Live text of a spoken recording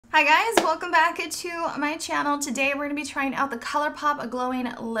Hi guys, welcome back to my channel. Today we're going to be trying out the ColourPop glowing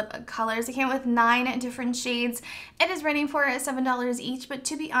lip colors. It came with 9 different shades. It is running for $7 each, but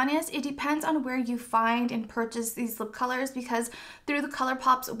to be honest, it depends on where you find and purchase these lip colors because through the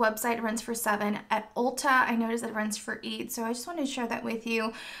ColourPop's website it runs for $7. At Ulta, I noticed it runs for $8, so I just wanted to share that with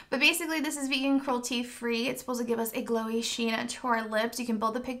you. But basically, this is vegan, cruelty free. It's supposed to give us a glowy sheen to our lips. You can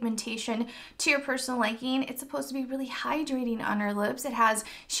build the pigmentation to your personal liking. It's supposed to be really hydrating on our lips. It has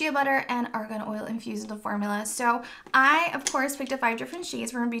shea butter and argan oil infused in the formula. So I, of course, picked up 5 different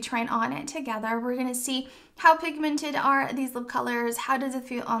shades. We're going to be trying on it together. We're going to see how pigmented are these lip colors, how does it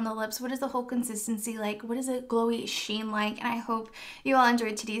feel on the lips, what is the whole consistency like, what is a glowy sheen like, and I hope you all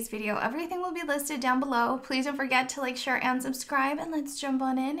enjoyed today's video. Everything will be listed down below. Please don't forget to like, share, and subscribe, and let's jump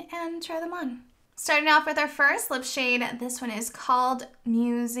on in and try them on. Starting off with our first lip shade, this one is called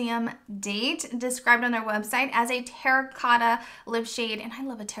Museum Date, described on their website as a terracotta lip shade, and I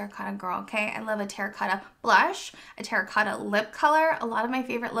love a terracotta girl, okay? I love a terracotta blush, a terracotta lip color. A lot of my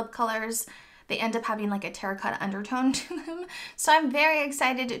favorite lip colors, they end up having like a terracotta undertone to them. So I'm very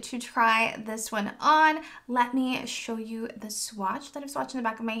excited to try this one on. Let me show you the swatch that I've swatched in the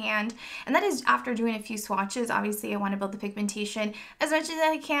back of my hand. And that is after doing a few swatches. Obviously, I want to build the pigmentation as much as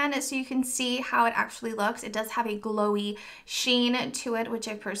I can so you can see how it actually looks. It does have a glowy sheen to it, which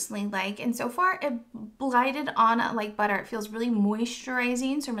I personally like. And so far, it glided on like butter. It feels really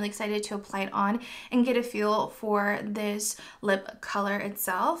moisturizing. So I'm really excited to apply it on and get a feel for this lip color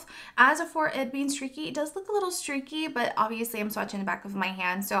itself. As for it being streaky, it does look a little streaky, but obviously I'm swatching the back of my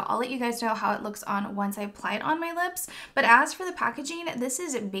hand, so I'll let you guys know how it looks on once I apply it on my lips. But as for the packaging, this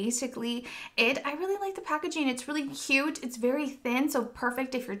is basically it. I really like the packaging. It's really cute. It's very thin, so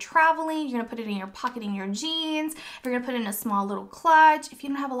perfect if you're traveling. You're gonna put it in your pocket in your jeans. If you're gonna put it in a small little clutch. If you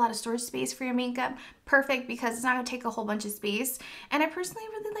don't have a lot of storage space for your makeup, perfect, because it's not going to take a whole bunch of space. And I personally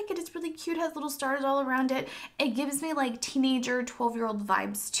really like it. It's really cute. It has little stars all around it. It gives me like teenager 12-year-old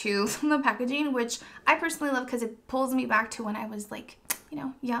vibes too from the packaging, which I personally love because it pulls me back to when I was like, you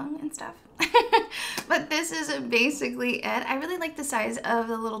know, young and stuff. But this is basically it. I really like the size of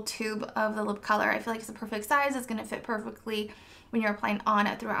the little tube of the lip color. I feel like it's the perfect size. It's going to fit perfectly when you're applying on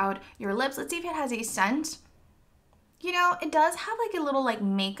it throughout your lips. Let's see if it has a scent. You know, it does have like a little like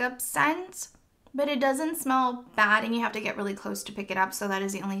makeup scent, but it doesn't smell bad, and you have to get really close to pick it up, so that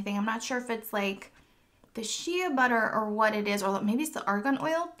is the only thing. I'm not sure if it's like the shea butter or what it is, or maybe it's the argan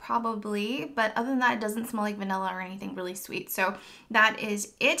oil, probably, but other than that, it doesn't smell like vanilla or anything really sweet, so that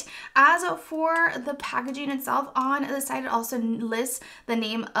is it. As for the packaging itself, on the side, it also lists the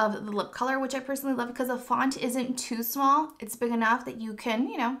name of the lip color, which I personally love because the font isn't too small. It's big enough that you can,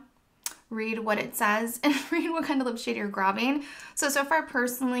 you know, read what it says and read what kind of lip shade you're grabbing. So far,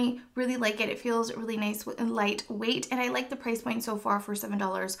 personally, really like it. It feels really nice and lightweight, and I like the price point so far for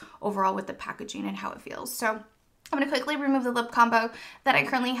 $7 overall with the packaging and how it feels. So I'm going to quickly remove the lip combo that I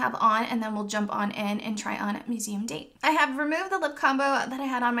currently have on, and then we'll jump on in and try on Museum Date. I have removed the lip combo that I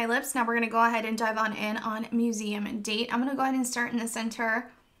had on my lips. Now we're going to go ahead and dive on in on Museum Date. I'm going to go ahead and start in the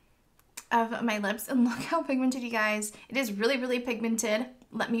center of my lips, and look how pigmented, you guys. It is really, really pigmented.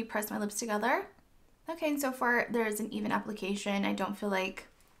 Let me press my lips together. Okay, and so far there's an even application. I don't feel like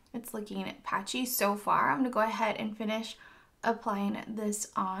it's looking patchy so far. I'm gonna go ahead and finish applying this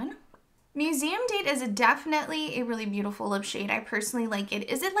on. Museum Date is definitely a really beautiful lip shade. I personally like it.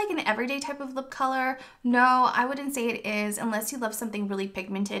 Is it like an everyday type of lip color? No, I wouldn't say it is, unless you love something really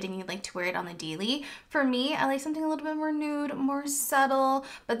pigmented and you like to wear it on the daily. For me, I like something a little bit more nude, more subtle,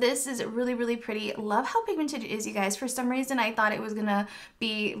 but this is really, really pretty. Love how pigmented it is, you guys. For some reason, I thought it was gonna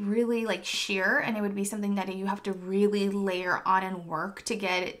be really like sheer, and it would be something that you have to really layer on and work to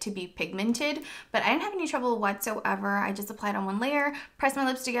get it to be pigmented, but I didn't have any trouble whatsoever. I just applied on one layer, pressed my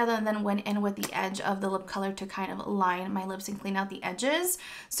lips together, and then went in with the edge of the lip color to kind of line my lips and clean out the edges.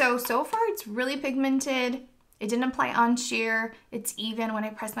 So far it's really pigmented. It didn't apply on sheer. It's even when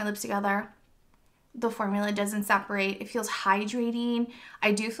I press my lips together. The formula doesn't separate. It feels hydrating.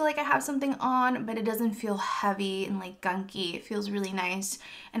 I do feel like I have something on, but it doesn't feel heavy and like gunky. It feels really nice,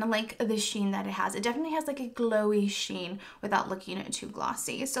 and I like the sheen that it has. It definitely has like a glowy sheen without looking too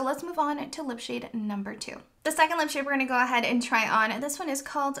glossy. So let's move on to lip shade number 2. The second lip shade we're going to go ahead and try on, this one is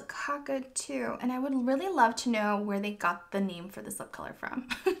called Cockatoo, and I would really love to know where they got the name for this lip color from,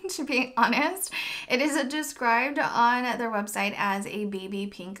 to be honest. It is described on their website as a baby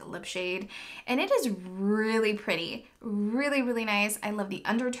pink lip shade, and it is really pretty. Really, really nice. I love the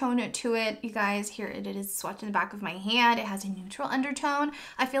undertone to it. You guys, here it is swatched in the back of my hand. It has a neutral undertone.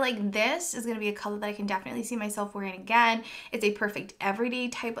 I feel like this is going to be a color that I can definitely see myself wearing again. It's a perfect everyday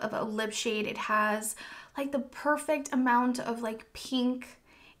type of a lip shade. It has like the perfect amount of like pink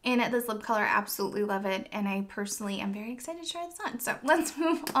in this lip color. I absolutely love it, and I personally am very excited to try this on. So let's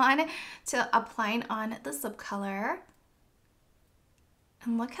move on to applying on this lip color.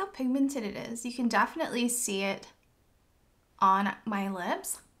 And look how pigmented it is. You can definitely see it on my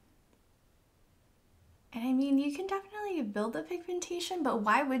lips. And I mean, you can definitely build the pigmentation, but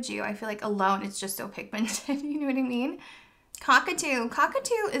why would you? I feel like alone it's just so pigmented, you know what I mean? Cockatoo.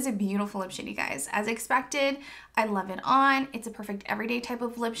 Cockatoo is a beautiful lip shade, you guys. As expected, I love it on. It's a perfect everyday type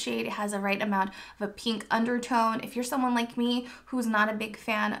of lip shade. It has the right amount of a pink undertone. If you're someone like me who's not a big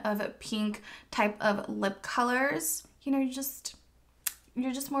fan of pink type of lip colors, you know, you're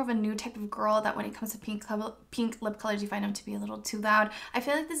just more of a nude type of girl that when it comes to pink lip colors, you find them to be a little too loud. I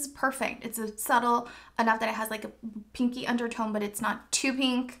feel like this is perfect. It's a subtle enough that it has like a pinky undertone, but it's not too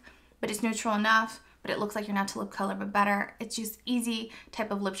pink, but it's neutral enough. But it looks like your natural lip color, but better. It's just easy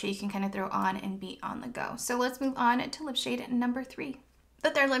type of lip shade you can kind of throw on and be on the go. So let's move on to lip shade number 3. The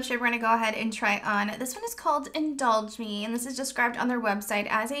third lip shade we're gonna go ahead and try on. This one is called Indulge Me, and this is described on their website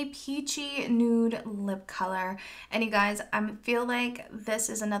as a peachy nude lip color. And you guys, I feel like this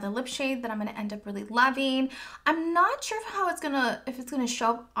is another lip shade that I'm gonna end up really loving. I'm not sure if it's gonna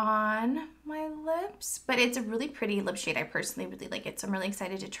show up on my lips, but it's a really pretty lip shade. I personally really like it, so I'm really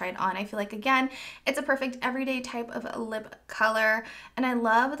excited to try it on. I feel like, again, it's a perfect everyday type of lip color, and I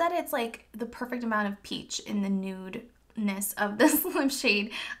love that it's like the perfect amount of peach in the nude of this lip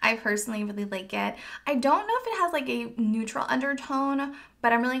shade. I personally really like it. I don't know if it has like a neutral undertone,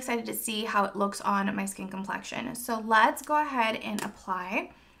 but I'm really excited to see how it looks on my skin complexion. So let's go ahead and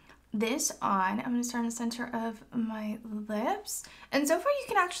apply this on. I'm going to start in the center of my lips, and so far you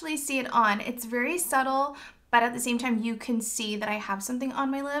can actually see it on. It's very subtle, but at the same time you can see that I have something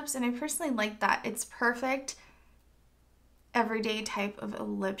on my lips, and I personally like that. It's perfect everyday type of a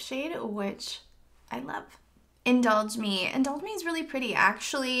lip shade, which I love. Indulge Me. Indulge Me is really pretty. I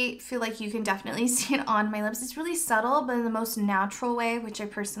actually feel like you can definitely see it on my lips. It's really subtle, but in the most natural way, which I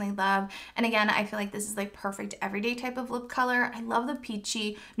personally love. And again, I feel like this is like perfect everyday type of lip color. I love the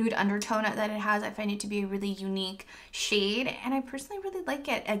peachy nude undertone that it has. I find it to be a really unique shade, and I personally really like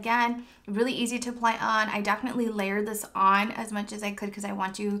it. Again, really easy to apply on. I definitely layered this on as much as I could because I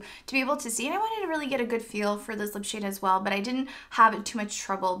want you to be able to see, and I wanted to really get a good feel for this lip shade as well, but I didn't have too much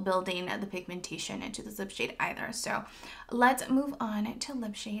trouble building the pigmentation into this lip shade either. So let's move on to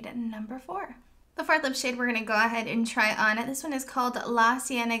lip shade number 4. The fourth lip shade we're going to go ahead and try on. This one is called La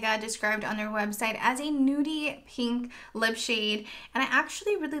Cienega, described on their website as a nudie pink lip shade, and I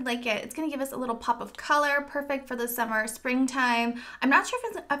actually really like it. It's going to give us a little pop of color, perfect for the summer, springtime. I'm not sure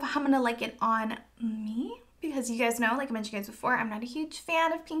if I'm going to like it on me, because you guys know, like I mentioned guys before, I'm not a huge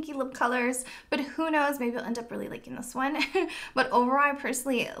fan of pinky lip colors, but who knows, maybe I'll end up really liking this one. But overall, I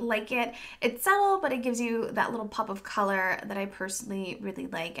personally like it. It's subtle, but it gives you that little pop of color that I personally really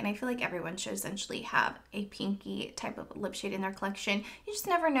like, and I feel like everyone should essentially have a pinky type of lip shade in their collection. You just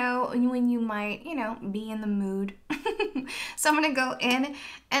never know when you might, you know, be in the mood. So I'm gonna go in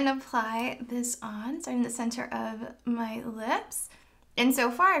and apply this on, starting in the center of my lips. And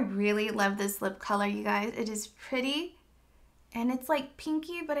so far, I really love this lip color, you guys. It is pretty, and it's like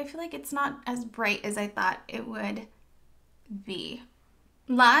pinky, but I feel like it's not as bright as I thought it would be.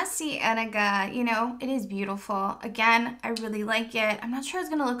 La Cienega, you know, it is beautiful. Again, I really like it. I'm not sure how it's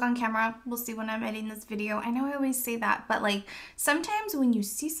gonna look on camera. We'll see when I'm editing this video. I know I always say that, but like sometimes when you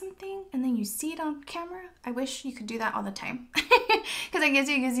see something and then you see it on camera, I wish you could do that all the time. Because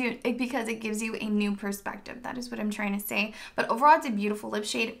it gives you a new perspective. That is what I'm trying to say. But overall, it's a beautiful lip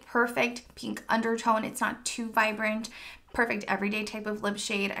shade. Perfect pink undertone. It's not too vibrant. Perfect everyday type of lip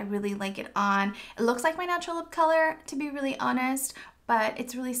shade. I really like it on. It looks like my natural lip color, to be really honest, but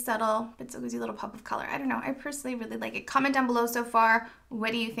it's really subtle, but still gives you a little pop of color. I don't know, I personally really like it. Comment down below so far,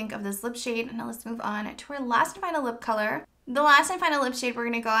 what do you think of this lip shade? And now let's move on to our last and final lip color. The last and final lip shade we're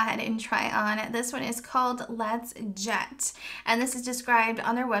going to go ahead and try on. This one is called Let's Jet, and this is described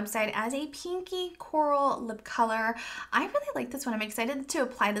on their website as a pinky coral lip color. I really like this one. I'm excited to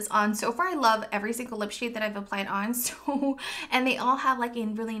apply this on. So far, I love every single lip shade that I've applied on, and they all have like a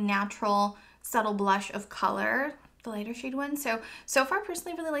really natural, subtle blush of color, the lighter shade one. So far, I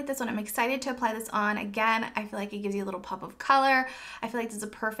personally really like this one. I'm excited to apply this on. Again, I feel like it gives you a little pop of color. I feel like this is a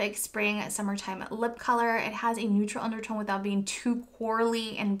perfect spring, summertime lip color. It has a neutral undertone without being too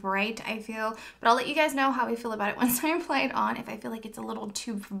corally and bright, I feel. But I'll let you guys know how I feel about it once I apply it on, if I feel like it's a little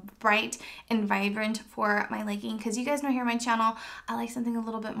too bright and vibrant for my liking. Because you guys know here on my channel, I like something a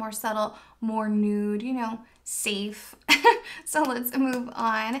little bit more subtle, more nude, you know, safe. So let's move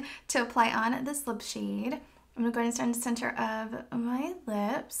on to apply on this lip shade. I'm going to go ahead and start in the center of my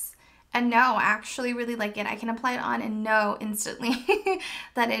lips. And no, I actually really like it. I can apply it on and know instantly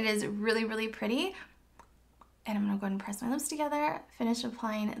that it is really, really pretty. And I'm gonna go ahead and press my lips together, finish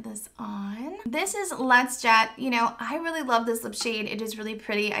applying this on. This is Let's Jet. You know, I really love this lip shade. It is really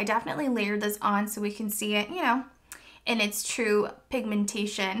pretty. I definitely layered this on so we can see it, you know, in its true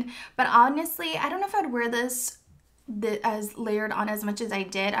pigmentation. But honestly, I don't know if I'd wear this as layered on as much as I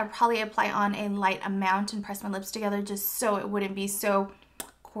did. I'd probably apply on a light amount and press my lips together just so it wouldn't be so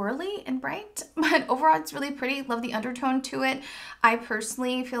corally and bright. But overall, it's really pretty. Love the undertone to it. I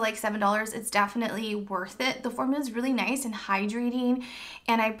personally feel like $7, it's definitely worth it. The formula is really nice and hydrating,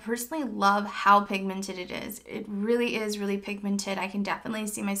 and I personally love how pigmented it is. It really is really pigmented. I can definitely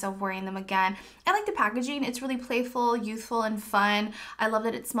see myself wearing them again. I like the packaging. It's really playful, youthful, and fun. I love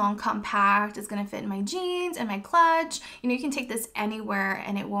that it's small and compact. It's going to fit in my jeans and my clutch. You know, you can take this anywhere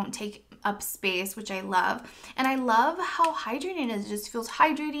and it won't take up space, which I love. And I love how hydrating it is. It just feels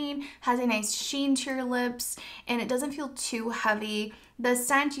hydrating, has a nice sheen to your lips, and it doesn't feel too heavy. The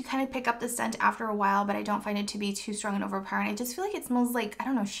scent, you kind of pick up the scent after a while, but I don't find it to be too strong and overpowering. I just feel like it smells like, I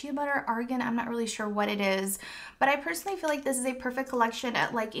don't know, shea butter, argan. I'm not really sure what it is, but I personally feel like this is a perfect collection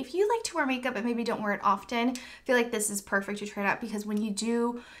at, like, if you like to wear makeup but maybe don't wear it often, I feel like this is perfect to try it out, because when you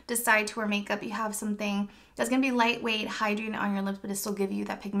do decide to wear makeup, you have something that's going to be lightweight, hydrating on your lips, but it still give you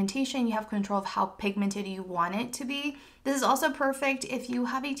that pigmentation. You have control of how pigmented you want it to be. This is also perfect if you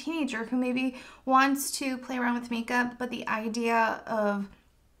have a teenager who maybe wants to play around with makeup, but the idea of,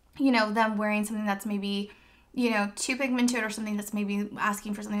 you know, them wearing something that's maybe, you know, too pigmented, or something that's maybe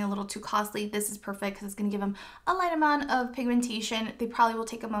asking for something a little too costly, this is perfect because it's going to give them a light amount of pigmentation. They probably will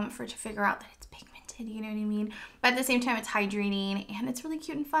take a moment for it to figure out that it's pigmented, you know what I mean? But at the same time, it's hydrating and it's really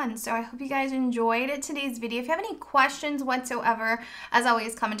cute and fun. So I hope you guys enjoyed today's video. If you have any questions whatsoever, as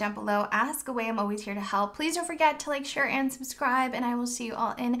always, comment down below, ask away. I'm always here to help. Please don't forget to like, share, and subscribe, and I will see you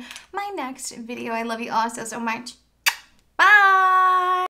all in my next video. I love you all so much. Bye!